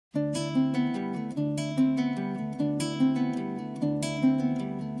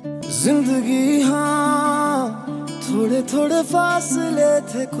जिंदगी हाँ थोड़े थोड़े फासले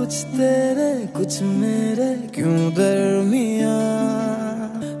थे, कुछ तेरे कुछ मेरे क्यों दरमिया।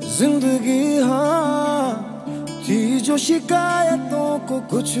 जिंदगी हाँ थी जो शिकायतों को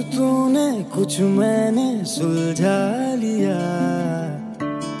कुछ तूने कुछ मैंने सुलझा लिया।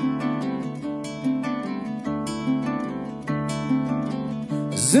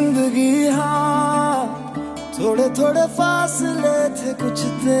 जिंदगी हाँ थोड़े थोड़े फासले थे, कुछ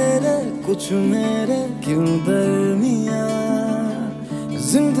तेरे कुछ मेरे क्यों दरमिया।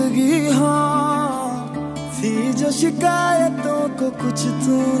 जिंदगी हाँ थी जो शिकायतों को कुछ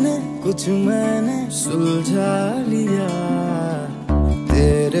तूने कुछ मैंने सुलझा लिया।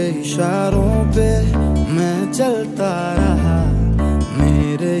 तेरे इशारों पे मैं चलता रहा,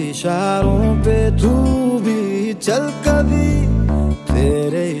 मेरे इशारों पे तू भी चल कभी।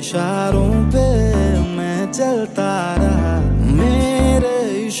 तेरे इशारों पे मैं चलता रहा, मेरे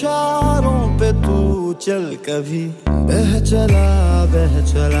इशारों पे तू चल कभी। बह चला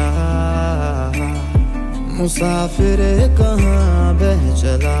मुसाफिरे कहाँ बह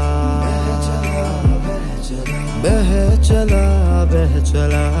चला। बह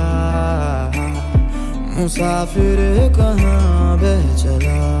चला मुसाफिरे कहाँ बह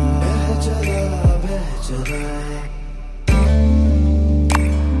चला।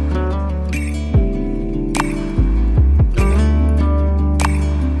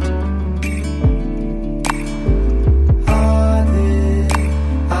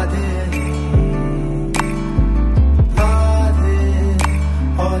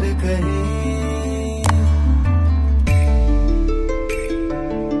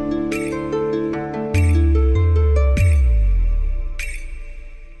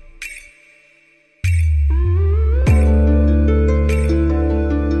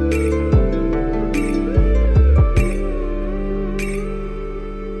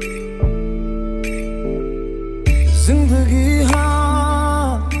 जिंदगी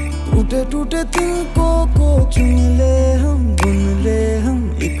हाँ टूटे टूटे तिनकों को चुन ले हम, बुन ले हम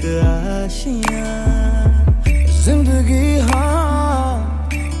एक आशियाँ। जिंदगी हाँ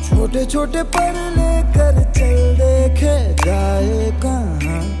छोटे छोटे पर लेकर चल, देखे जाए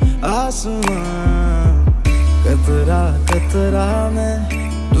कहाँ आसमां। कतरा कतरा मैं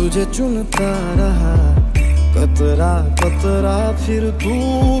तुझे चुनता रहा, कतरा कतरा फिर तू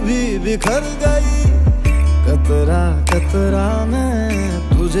भी बिखर गई। कतरा कतरा मैं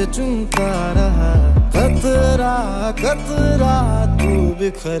तुझे चुनता रहा, कतरा कतरा तू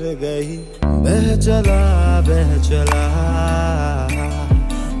बिखर गई। बह चला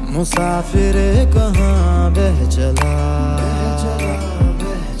मुसाफिरे कहाँ बह चला।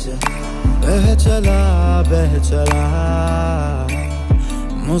 बह चला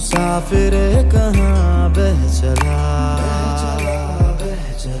मुसाफिरे कहाँ बह चला।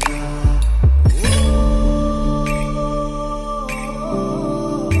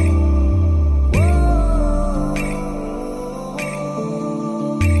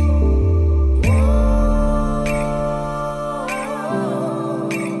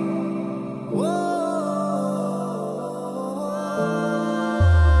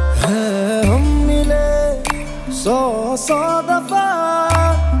 हम मिले सौ दफा,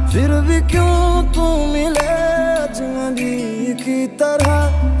 फिर भी क्यों तू मिले अजनबी की तरह।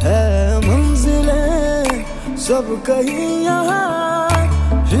 है मंजिलें सब कहीं यहाँ,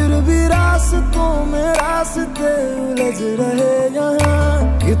 फिर भी रास्तों में रास्ते उलझ रहे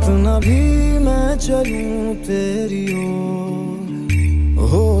यहाँ। कितना भी मैं चलूं तेरी ओर,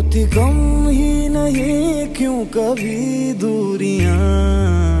 होती कम ही नहीं क्यों कभी दूरियां।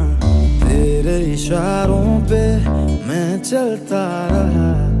 तेरे इशारों पे मैं चलता रहा,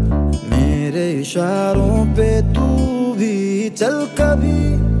 मेरे इशारों पे तू भी चल कभी।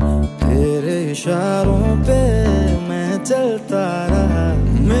 तेरे इशारों पे मैं चलता रहा,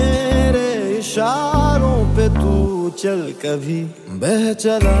 मेरे इशारों पे तू चल कभी। बह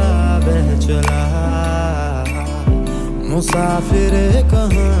चला मुसाफिरे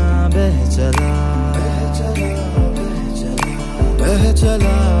कहाँ बह चला। बह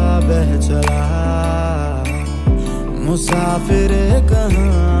चला मुसाफिरे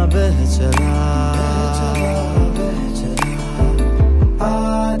कहाँ बह चला।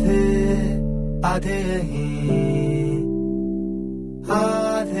 आधे आधे यहीं,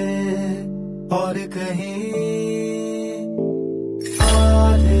 आधे और कहीं।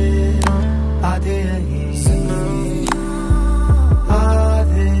 आधे आधे यहीं,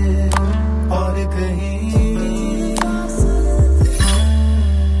 आधे और कहीं।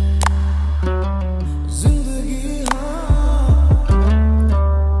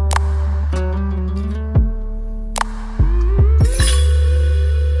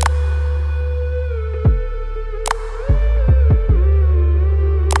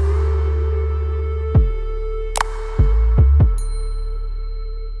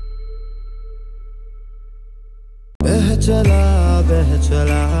 बह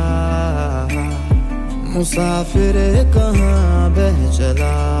चला मुसाफिर कहाँ बह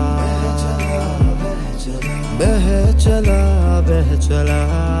चला, बह चला बह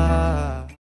चला।